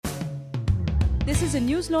This is a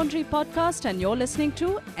News Laundry podcast and you're listening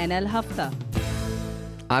to NL Hafta.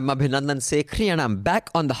 I'm Abhinandan Sekhri and I'm back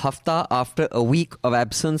on the Hafta after a week of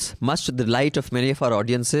absence, much to the delight of many of our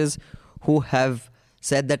audiences who have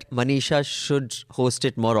said that Manisha should host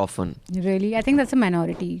it more often. Really? I think that's a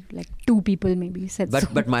minority. Like 2 people maybe said so.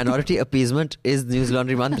 But minority appeasement is News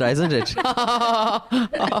Laundry mantra, isn't it?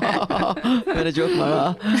 मैंने joke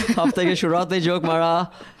मारा. हफ्ते की शुरुआत में joke मारा.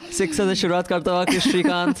 6 से शुरुआत करता हुआ कि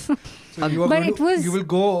Shrikant. So you will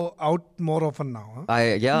go out more often now. Huh?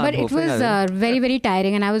 But it was very, very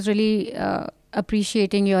tiring, and I was really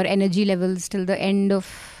appreciating your energy levels till the end of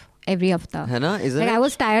every hafta. है ना? Isn't like it? I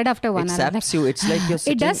was tired after 1 it hour. It saps you. It's like you're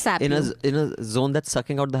sitting it does sap in a zone that's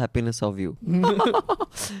sucking out the happiness of you.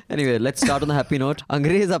 Anyway, let's start on a happy note.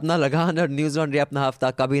 Angrez apna lagan aur News Laundry apna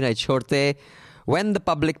hafta kabhi nahi chhodte. When the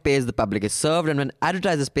public pays, the public is served, and when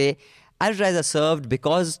advertisers pay, advertisers are served.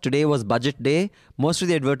 Because today was budget day, most of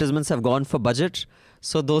the advertisements have gone for budget.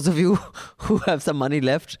 So those of you who have some money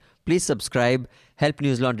left, please subscribe, help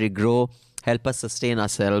News Laundry grow, help us sustain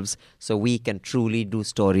ourselves so we can truly do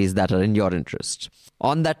stories that are in your interest.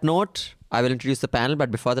 On that note, I will introduce the panel, but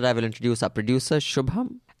before that I will introduce our producer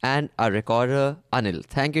Shubham and our recorder Anil.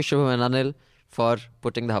 Thank you Shubham and Anil for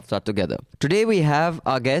putting the Hafta together. Today we have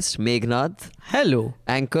our guest Meghnad. Hello.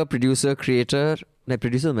 Anchor, producer, creator... No,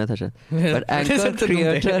 producer मैं था शायद. But anchor,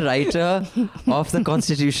 creator, writer of the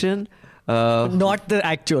Constitution. Not the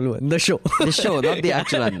actual one, the show. The show, not the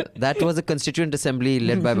actual one. That was a constituent assembly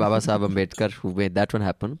led by Baba Saheb Ambedkar who made that one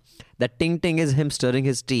happen. That ting ting is him stirring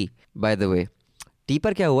his tea, by the way. Tea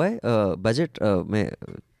पर क्या हुआ है? Budget में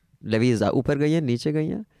levies ऊपर गई है, नीचे गई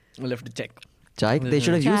है? We'll have to check. Chai, they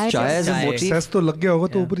should have used chai as a motif. Cess तो लग गया होगा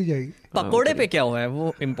तो ऊपर ही जाएगी. पकोड़े पे क्या हुआ है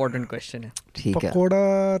वो important question है. ठीक है.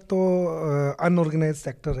 पकोड़ा तो unorganized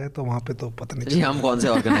sector है तो वहाँ पे तो पता नहीं. जी हम कौन से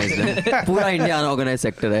organized हैं? पूरा India unorganized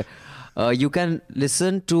sector है. You can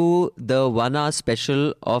listen to the 1 hour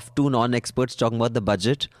special of 2 non-experts talking about the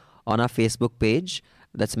budget on our Facebook page.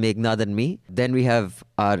 That's Meghnad and me. Then we have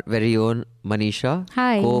our very own Manisha,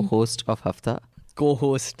 Hi. co-host of Hafta.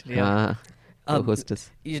 Co-host. Yeah.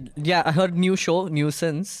 Co-hostess. Yeah, I heard new show,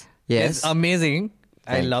 Nuisance. Yes. It's amazing.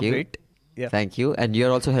 I love it. Yeah. Thank you. And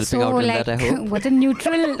you're also helping out in that, I hope. What a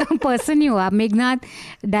neutral person you are. Meghnad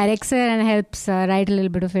directs her and helps write a little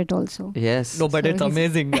bit of it also. Yes. No, but it's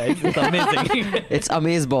amazing, guys. It's amazing. It's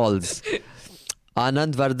amaze balls.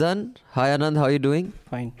 Anand Vardhan. Hi Anand, how are you doing?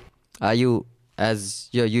 Fine. Are you, as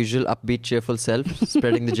your usual upbeat, cheerful self,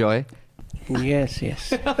 spreading the joy? Yes.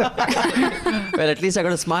 Well, at least I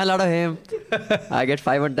got a smile out of him. I get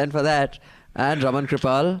 5 and 10 for that. And Raman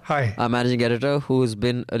Kripal, Hi. our managing editor, who's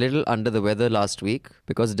been a little under the weather last week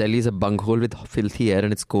because Delhi is a bunghole with filthy air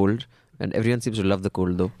and it's cold. And everyone seems to love the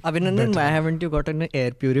cold though. Abhinandan, why haven't you gotten an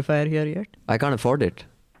air purifier here yet? I can't afford it.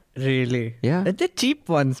 Really? Yeah. They're cheap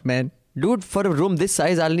ones, man. Dude, for a room this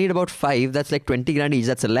size, I'll need about 5. That's like 20 grand each.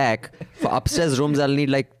 That's a lakh. For upstairs rooms, I'll need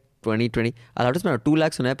like 20. I'll have to spend 2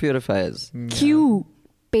 lakhs on air purifiers. Q,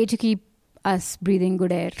 pay to keep us breathing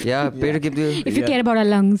good air. Yeah, pay to keep the... If you care about our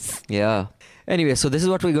lungs. Yeah. Anyway, so this is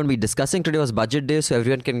what we're going to be discussing. Today was budget day, so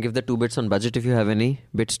everyone can give the 2 bits on budget if you have any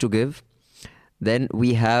bits to give. Then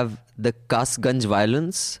we have the Kasganj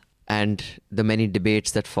violence and the many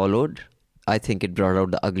debates that followed. I think it brought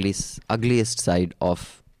out the ugliest side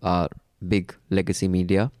of our big legacy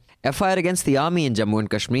media. FIR against the army in Jammu and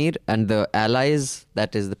Kashmir, and the allies,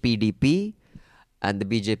 that is the PDP and the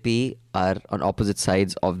BJP, are on opposite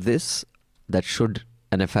sides of this. That should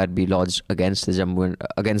an FIR be lodged against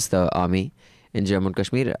the army in Jammu and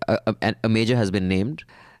Kashmir. A major has been named.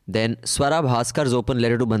 Then Swarab Bhaskar's open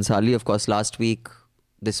letter to Bhansali, of course, last week.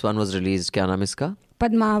 This one was released. Kya naam iska?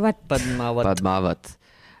 Padmavat.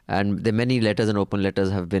 And the many letters and open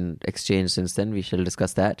letters have been exchanged since then. We shall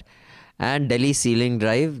discuss that. And Delhi sealing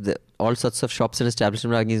drive. All sorts of shops and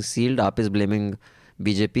establishments are getting sealed. AAP is blaming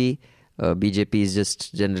BJP. BJP is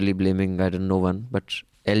just generally blaming, I don't know one, but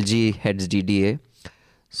LG heads DDA.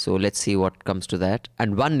 So let's see what comes to that.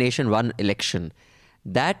 And one nation, one election.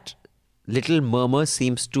 That little murmur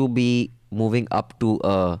seems to be moving up to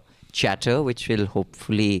a chatter, which will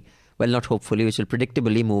hopefully, well, not hopefully, which will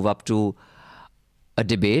predictably move up to a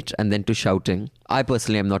debate and then to shouting. I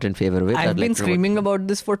personally am not in favor of it. I've been screaming about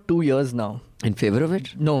this for 2 years now. In favor of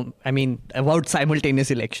it? No, I mean about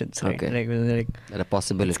simultaneous elections. Right? Okay. Like, That a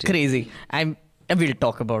possibility. it's crazy. We'll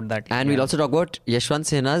talk about that. And we'll also talk about Yashwant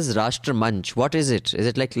Sinha's Rashtra Manch. What is it? Is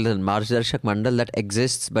it like the Margdarshak Mandal that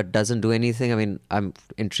exists but doesn't do anything? I mean, I'm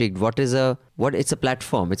intrigued. It's a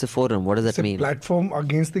platform. It's a forum. What does that mean? It's a platform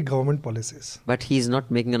against the government policies. But he's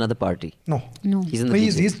not making another party. No. No. He's in the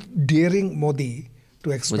He's daring Modi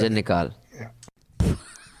to expel. Mujhe nikal. Yeah.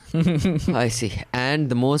 I see. And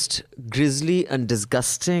the most grisly and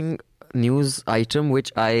disgusting news item,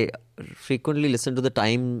 which I frequently listen to the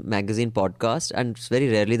Time Magazine podcast, and it's very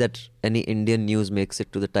rarely that any Indian news makes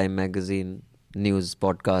it to the Time Magazine news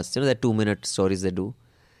podcast. You know, that 2-minute stories they do.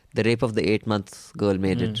 The rape of the 8-month girl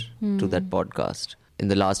made it to that podcast. In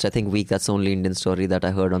the last, I think, week, that's the only Indian story that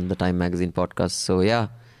I heard on the Time Magazine podcast. So yeah,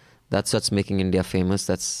 that's what's making India famous.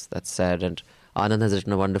 That's sad. And Anand has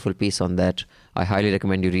written a wonderful piece on that. I highly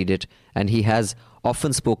recommend you read it. And he has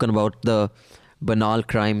often spoken about the banal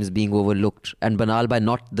crimes being overlooked, and banal by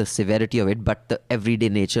not the severity of it, but the everyday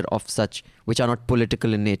nature of such, which are not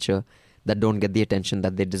political in nature, that don't get the attention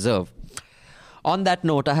that they deserve. On that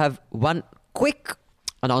note, I have one quick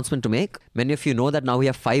announcement to make. Many of you know that now we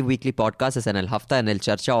have 5 weekly podcasts as NL Hafta, NL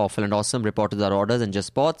Charcha, Awful and Awesome, Report with Our Orders, and Just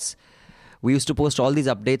Sports. We used to post all these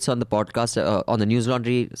updates on the podcast, on the News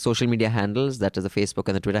Laundry social media handles, that is the Facebook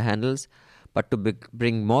and the Twitter handles. But to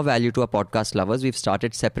bring more value to our podcast lovers, we've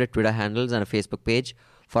started separate Twitter handles and a Facebook page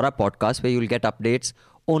for our podcast, where you'll get updates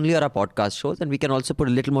only on our podcast shows, and we can also put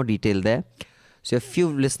a little more detail there. So if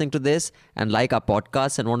you're listening to this and like our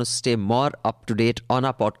podcast and want to stay more up to date on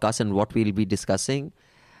our podcast and what we'll be discussing,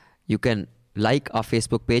 you can like our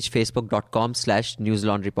Facebook page,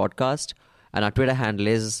 facebook.com/newslaundrypodcast, and our Twitter handle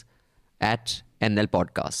is @NL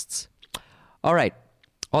Podcasts. All right.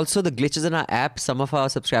 Also, the glitches in our app, some of our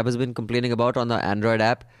subscribers have been complaining about on the Android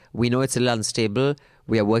app. We know it's a little unstable.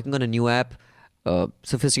 We are working on a new app.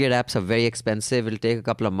 Sophisticated apps are very expensive. It'll take a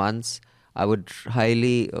couple of months. I would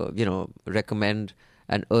highly, recommend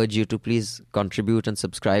and urge you to please contribute and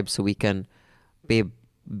subscribe so we can pay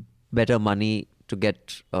better money to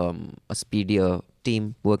get a speedier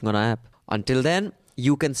team working on our app. Until then,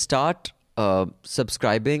 you can start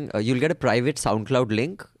subscribing. You'll get a private SoundCloud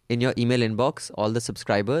link in your email inbox, all the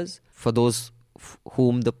subscribers, for those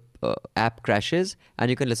whom the app crashes, and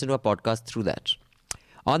you can listen to our podcast through that.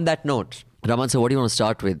 On that note, Raman, so what do you want to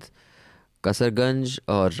start with? Kasarganj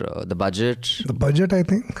or the budget? The budget, I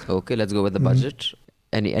think. Okay, let's go with the budget.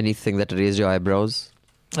 Anything that raised your eyebrows?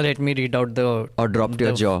 Let me read out or dropped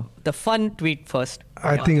your jaw. The fun tweet first.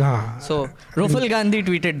 I think, So, Rahul Gandhi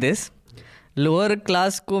tweeted this. Lower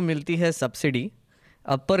class को मिलती है subsidy,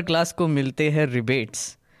 upper class को मिलते हैं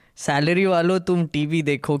rebates. Salary वालों तुम TV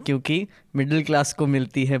देखो क्योंकि मिडिल क्लास को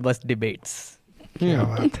मिलती है बस डिबेट्स. क्या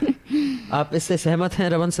बात है. आप इससे सहमत हैं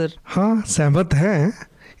रमन सर? हाँ, सहमत हैं.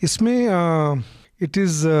 इसमें it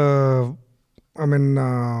is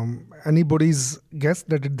anybody's guess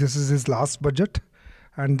that this is his last budget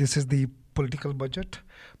and this is the political budget.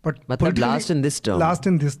 But last in this term. Last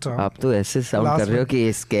in this term. आप तो ऐसे साउंड कर रहे हो कि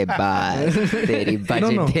इसके बाद तेरी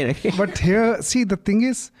budget. No. But here, see, the thing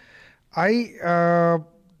is,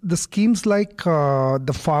 the schemes like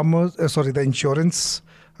the insurance,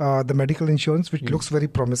 the medical insurance, which looks very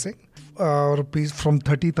promising, rupees from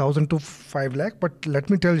 30,000 to 5 lakh. But let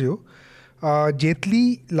me tell you,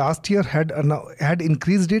 Jaitley last year had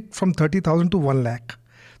increased it from 30,000 to 1 lakh.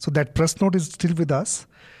 So that press note is still with us,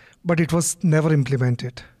 but it was never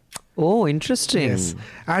implemented. Oh, interesting. Yes.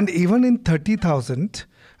 And even in 30,000,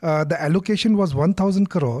 the allocation was 1,000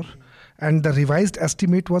 crore and the revised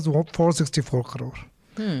estimate was 464 crore.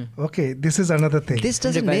 Okay, this is another thing. This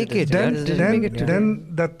doesn't make it. Then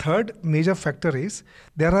the third major factor is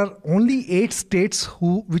there are only 8 states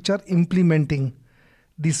which are implementing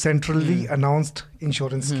the centrally announced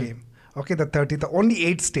insurance scheme. Okay, the only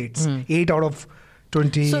 8 states, 8 out of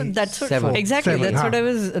 20. So that's what I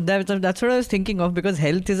was thinking of, because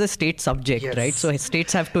health is a state subject, yes, right? So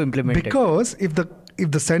states have to implement it. Because if the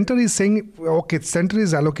center is saying, okay, center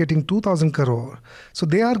is allocating 2,000 crore, so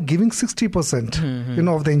they are giving 60%,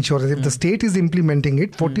 of the insurance. If the state is implementing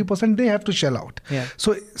it, 40% they have to shell out. Yeah.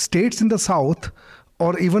 So states in the south,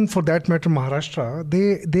 or even for that matter Maharashtra,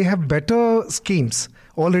 they have better schemes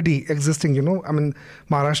already existing.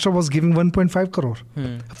 Maharashtra was giving 1.5 crore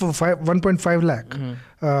for 1.5 lakh,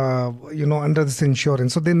 under this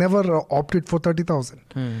insurance. So they never opted for 30,000.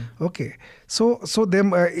 Okay. So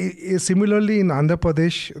them similarly in Andhra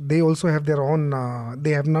Pradesh, they also have their own.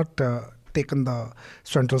 They have not taken the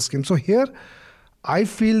central scheme. So here, I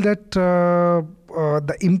feel that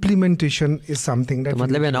the implementation is something that.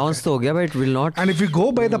 मतलब announced तो हो गया, but it will not. And if we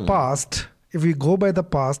go by the past,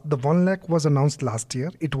 the 1 lakh was announced last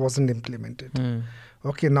year. It wasn't implemented.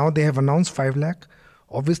 Okay, now they have announced 5 lakh.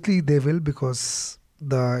 Obviously, they will, because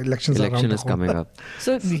the election is coming up.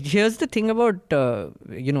 So here's the thing about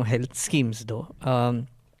health schemes, though.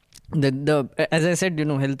 As I said,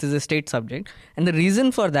 health is a state subject, and the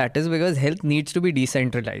reason for that is because health needs to be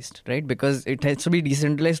decentralized, right? Because it has to be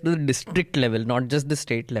decentralized to the district level, not just the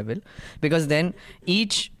state level, because then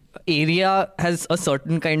each area has a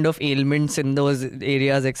certain kind of ailments in those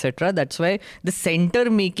areas, etc. That's why the center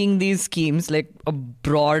making these schemes like a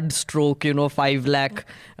broad stroke, 5 lakh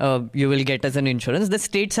you will get as an insurance. The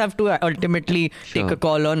states have to ultimately take a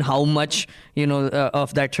call on how much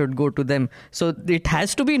of that should go to them. So it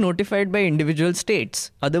has to be notified by individual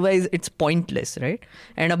states. Otherwise, it's pointless, right?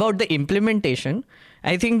 And about the implementation,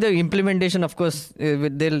 I think the implementation, of course,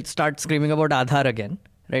 they'll start screaming about Aadhaar again.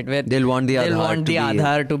 Right, where they'll want the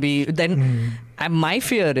Aadhaar to be. Then my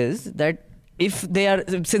fear is that if they are,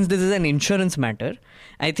 since this is an insurance matter,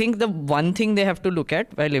 I think the one thing they have to look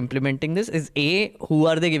at while implementing this is who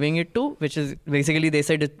are they giving it to, which is basically they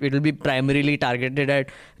said it will be primarily targeted at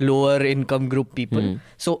lower income group people.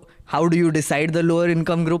 So how do you decide the lower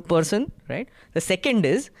income group person, right? The second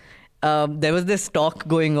is, there was this talk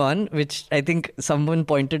going on, which I think someone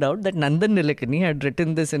pointed out that Nandan Nilekani had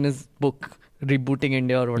written this in his book, Rebooting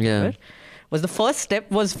India or whatever. Was the first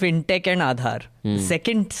step was fintech and Aadhaar. The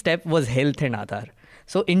second step was health and Aadhaar.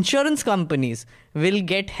 So insurance companies will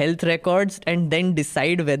get health records and then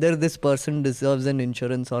decide whether this person deserves an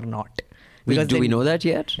insurance or not. Do we know that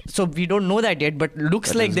yet? So we don't know that yet, but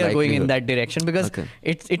looks like they're going in that direction because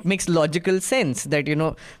it makes logical sense that,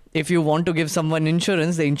 if you want to give someone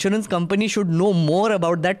insurance, the insurance company should know more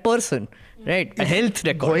about that person, right? A health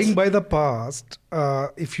record. Going by the past,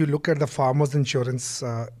 if you look at the farmers insurance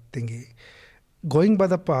thingy, going by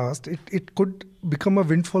the past, it could become a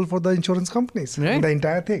windfall for the insurance companies, the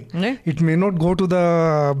entire thing. It may not go to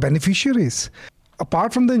the beneficiaries.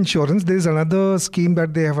 Apart from the insurance, there is another scheme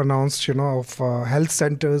that they have announced, of health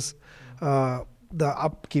centers, the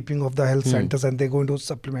upkeeping of the health centers, and they're going to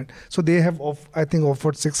supplement. So they have, I think,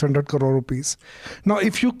 offered 600 crore rupees. Now,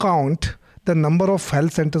 if you count the number of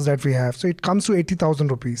health centers that we have, so it comes to 80,000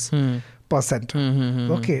 rupees per center.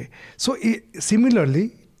 Okay. So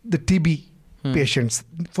similarly, the TB patients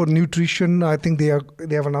for nutrition, I think they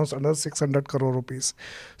have announced another 600 crore rupees.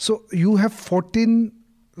 So you have 14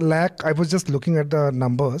 lakh, I was just looking at the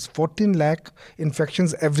numbers, 14 lakh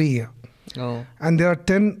infections every year. And there are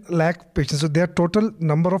 10 lakh patients. So there are total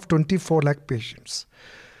number of 24 lakh patients.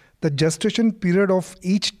 The gestation period of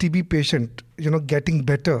each TB patient, getting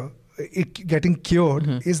better, getting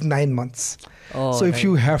cured is 9 months. So if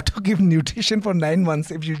you have to give nutrition for 9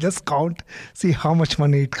 months, if you just count, see how much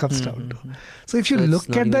money it comes down to. So if you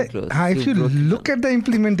look at the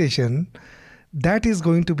implementation, that is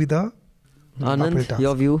going to be the Anand,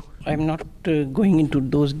 your view? I'm not going into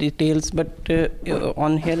those details, but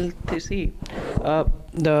on health, you see,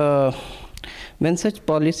 when such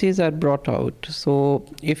policies are brought out, so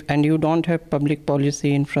and you don't have public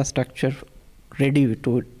policy infrastructure ready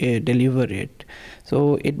to deliver it,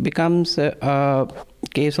 so it becomes a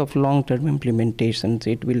case of long-term implementations.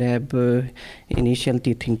 It will have initial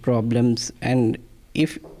teething problems, and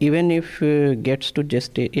even if gets to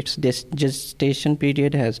its gestation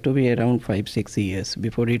period has to be around 5-6 years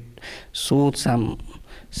before it shows some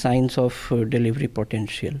signs of delivery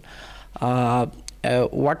potential.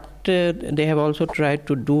 What they have also tried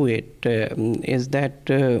to do is that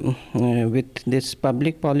with this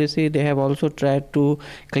public policy, they have also tried to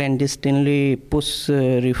clandestinely push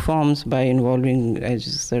reforms by involving, as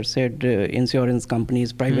sir said, insurance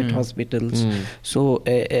companies, private hospitals. So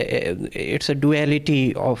it's a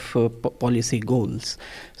duality of policy goals.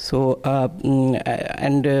 So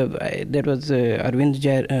and there was Arvind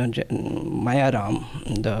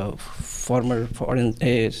Mayaram, the former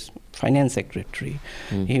finance secretary.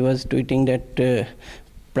 He was tweeting that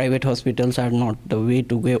private hospitals are not the way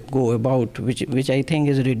to go about, which I think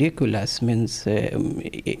is ridiculous. Means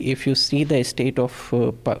if you see the state of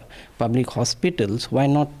public hospitals, why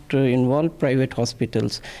not involve private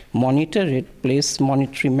hospitals, monitor it, place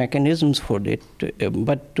monitoring mechanisms for it,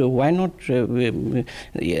 but why not?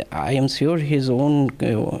 I am sure his own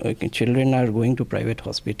children are going to private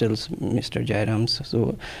hospitals, Mr. Jairam's,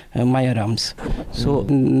 so Mayaram's. So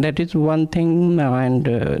that is one thing,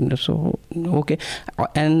 and so okay.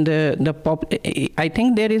 And I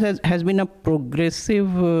think there has been a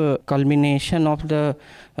progressive culmination of the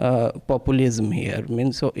populism here.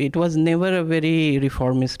 So it was never a very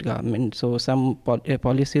reformist government. So some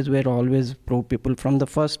policies were always pro people from the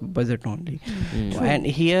first budget only. And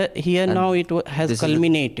here and now it has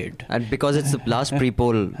culminated. And because it's the last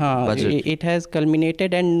pre-poll budget, it has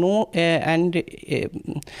culminated, and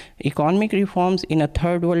economic reforms in a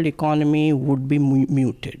third world economy would be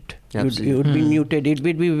muted. It would be muted. It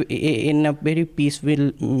would be in a very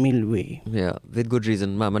peaceful way. Yeah, with good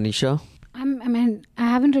reason. Manisha? I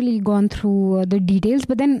haven't really gone through the details,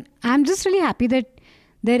 but then I'm just really happy that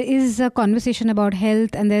there is a conversation about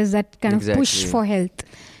health and there's that kind of push for health.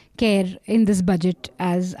 care in this budget,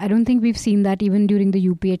 as I don't think we've seen that even during the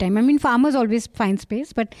UPA time. I mean, farmers always find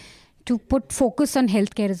space, but to put focus on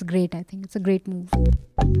healthcare is great. I think it's a great move.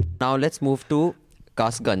 Now let's move to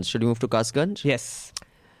Kasganj. Should we move to Kasganj? Yes.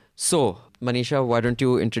 So, Manisha, why don't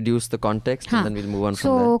you introduce the context and then we'll move on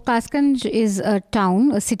from there. So, Kasganj is a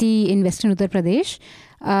town, a city in western Uttar Pradesh.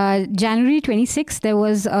 January 26th, there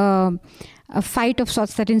was a fight of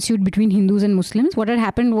sorts that ensued between Hindus and Muslims. What had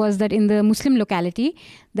happened was that in the Muslim locality,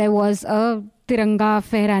 there was a Tiranga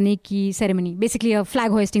Fehrane ki ceremony, basically a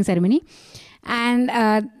flag hoisting ceremony. And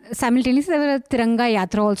simultaneously, there was a Tiranga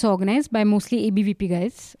Yatra also organized by mostly ABVP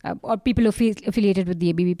guys or people affiliated with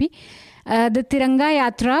the ABVP. The Tiranga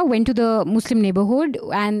Yatra went to the Muslim neighborhood,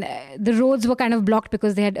 and the roads were kind of blocked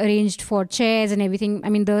because they had arranged for chairs and everything. I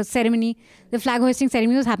mean, the flag hoisting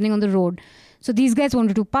ceremony was happening on the road. So these guys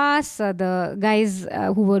wanted to pass. The guys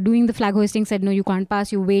who were doing the flag hoisting said, no, you can't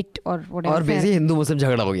pass, you wait or whatever. और basically Hindu-Muslim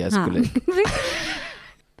झगड़ा हो गया इसको लेकर.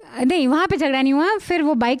 नहीं, वहाँ पे झगड़ा नहीं हुआ. फिर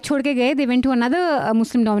वो बाइक छोड़ के गए. They went to another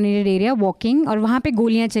Muslim dominated area walking, और वहाँ पे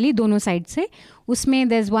गोलियाँ चली दोनों साइड से. उसमें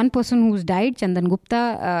there's one person who's died, Chandan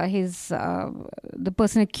Gupta, the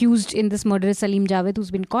person accused in this murder is Salim Javed,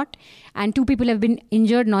 who's been caught, and 2 people have been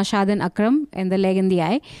injured, Naushad and Akram, in the leg and the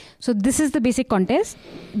eye. So this is the basic contest.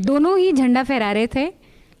 दोनों ही झंडा फहरा रहे थे,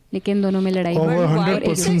 लेकिन दोनों में लड़ाई Over हुई. 100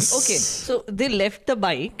 persons. Okay, so they left the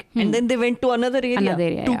bike and then they went to another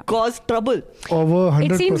area to cause trouble. Over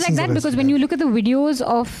 100 It seems like that because when you look at the videos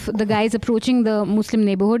of the guys approaching the Muslim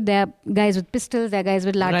neighborhood, there are guys with pistols, there are guys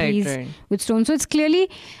with lathis, with stones. So it's clearly,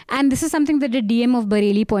 and this is something that the DM of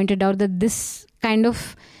Bareilly pointed out, that these kind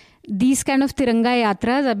of Tiranga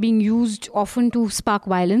Yatras are being used often to spark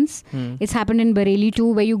violence. It's happened in Bareilly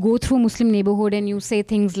too, where you go through a Muslim neighborhood and you say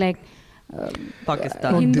things like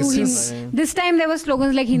Pakistan. This time there were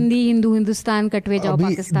slogans like Hindi, Hindu, Hindustan, Katwe Jao,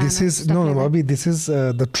 Pakistan. This is Abhi, this is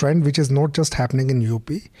the trend which is not just happening in UP.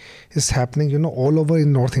 It's happening, all over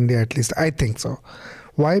in North India at least. I think so.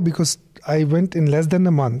 Why? Because I went in less than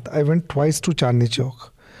a month. I went twice to Chandni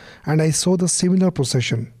Chowk, and I saw the similar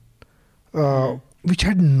procession, which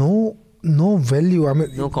had no value. I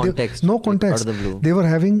mean, no context. No context. Out of the blue. They were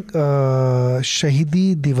having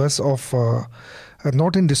Shahidi Divas of.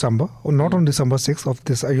 Not in December, or not on December 6th of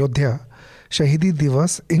this Ayodhya, Shahidi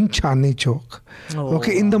Divas in Chandni Chowk,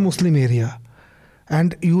 in the Muslim area.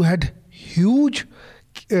 And you had huge,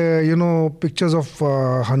 pictures of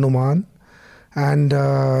Hanuman, and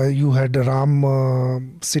you had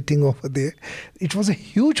Ram sitting over there. It was a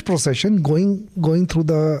huge procession going through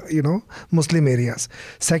the, Muslim areas.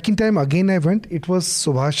 Second time again I went, it was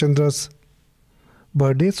Subhash Chandra's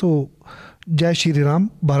birthday, so जय श्री राम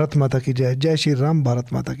भारत माता की जय, जय श्री राम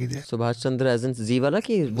भारत माता की जय. Subhash Chandra as in जी वाला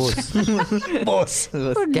की बोस बॉस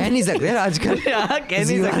कह नहीं सकते यार आजकल. कह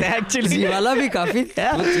नहीं सकते एक्चुअली. जी वाला भी काफी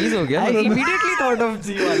चीज हो गया. I immediately thought of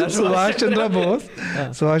जी वाला. Subhash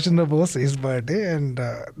Chandra Bose, his birthday, and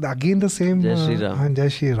again the same Jai Shri Ram. Jai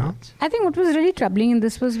Shri Ram. I think what was really troubling in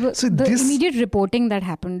this was the immediate reporting that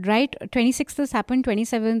happened, right? 26th this happened,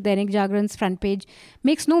 27th, Dainik Jagran's front page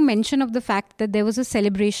makes no mention of the fact that there was a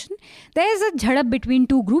celebration. There is a jhadap between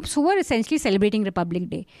 2 groups who were essentially celebrating Republic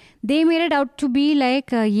Day. They made it out to be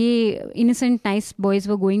like ye innocent, nice boys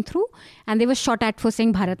were going through, and they were shot at for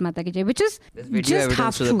saying Bharat Mata ki Jai, which is just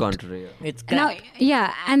half to truth. the contrary. It's Now,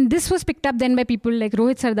 and this was picked up then by people like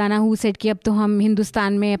Rohit Sardana, who said कि अब तो हम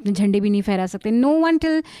हिंदुस्तान में अपने झंडे भी नहीं फहरा सकते. No one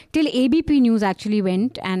till ABP News actually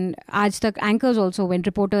went, and Aaj Tak anchors also went,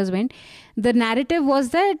 reporters went. The narrative was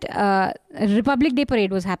that Republic Day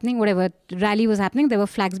parade was happening, whatever rally was happening, there were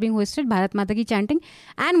flags being hoisted, Bharat Mata ki chanting,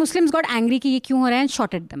 and Muslims got angry कि ये क्यों हो रहा है and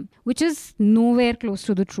shot at them, which is nowhere close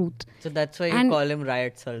to the truth. So that's why you call him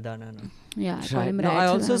Riot Sardana now. Yeah, I call him No, Riot I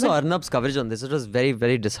also Sardana. saw Arnab's coverage on this. It was very,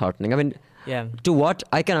 very disheartening. I mean, to what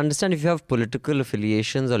I can understand if you have political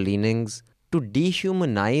affiliations or leanings, to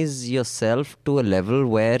dehumanize yourself to a level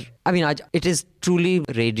where, I mean, it is truly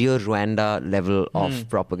Radio Rwanda level of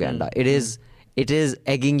propaganda. It is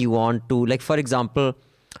egging you on to, like, for example,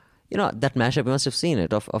 that mashup, you must have seen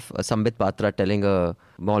it, of Sambit Patra telling a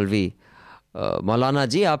Maulvi, Maulana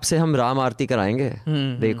ji, aapse hum Ram Aarti karayenge.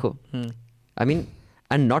 Dekho. I mean,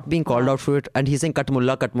 and not being called out for it, and he's saying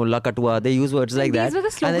Katmulla, Katua. They use words like that. These were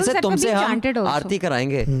the slogans and they said, that were being tumse chanted hum also. Aarti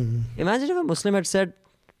karayenge. Imagine if a Muslim had said,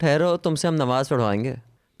 ठहरो तुमसे हम नमाज पढ़वाएंगे,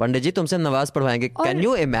 पंडित जी तुमसे हम नमाज पढ़वाएंगे. Can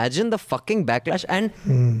you imagine the fucking backlash? And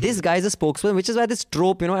this guy is a spokesman, which is why this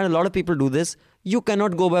trope, and a lot of people do this. You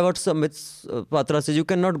cannot go by what Sambit Patra says. You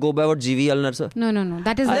cannot go by what GVL Narsa. No.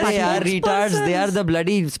 That is the They party. are retards. They are the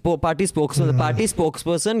bloody party spokesman. The party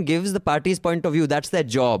spokesperson gives the party's point of view. That's their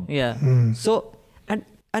job. Yeah. So,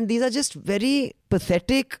 and these are just very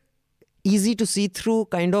pathetic easy to see through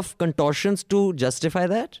kind of contortions to justify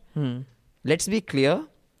that. Let's be clear.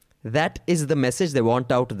 That is the message they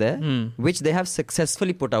want out there, which they have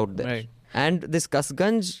successfully put out there. Right. And this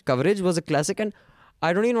Kasganj coverage was a classic, and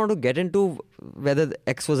I don't even want to get into whether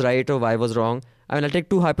X was right or Y was wrong. I mean, I'll take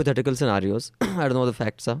two hypothetical scenarios. I don't know what the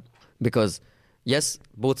facts are. Because, yes,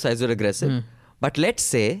 both sides were aggressive. But let's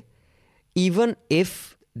say, even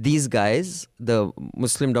if these guys, the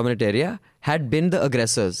Muslim-dominated area, had been the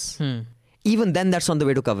aggressors, even then that's on the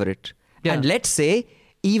way to cover it. Yeah. And let's say,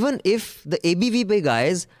 even if the ABVP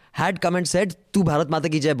guys had come and said, "Tu Bharat Mata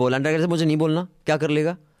ki jai bol," and I said, "Mujhe nahi bolna, kya kar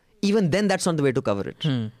lega?" Even then that's on the way to cover it.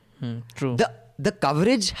 True. The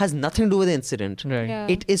coverage has nothing to do with the incident. Right. Yeah.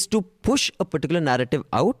 It is to push a particular narrative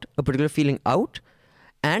out, a particular feeling out,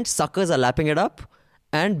 and suckers are lapping it up,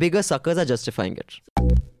 and bigger suckers are justifying it.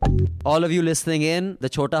 All of you listening in, the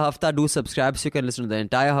Chota Hafta, do subscribe so you can listen to the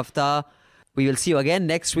entire Hafta. We will see you again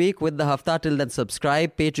next week with the Hafta. Till then,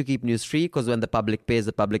 subscribe, pay to keep news free, because when the public pays,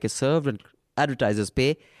 the public is served. When advertisers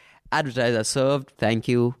pay, advertisers are served. Thank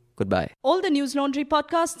you. Goodbye. All the News Laundry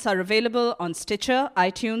podcasts are available on Stitcher,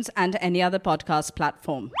 iTunes, and any other podcast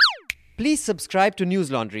platform. Please subscribe to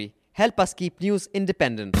News Laundry. Help us keep news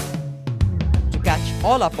independent. To catch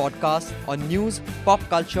all our podcasts on news, pop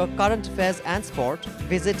culture, current affairs, and sport,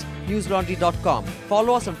 visit newslaundry.com.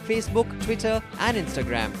 Follow us on Facebook, Twitter, and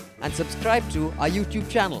Instagram, and subscribe to our YouTube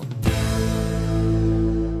channel.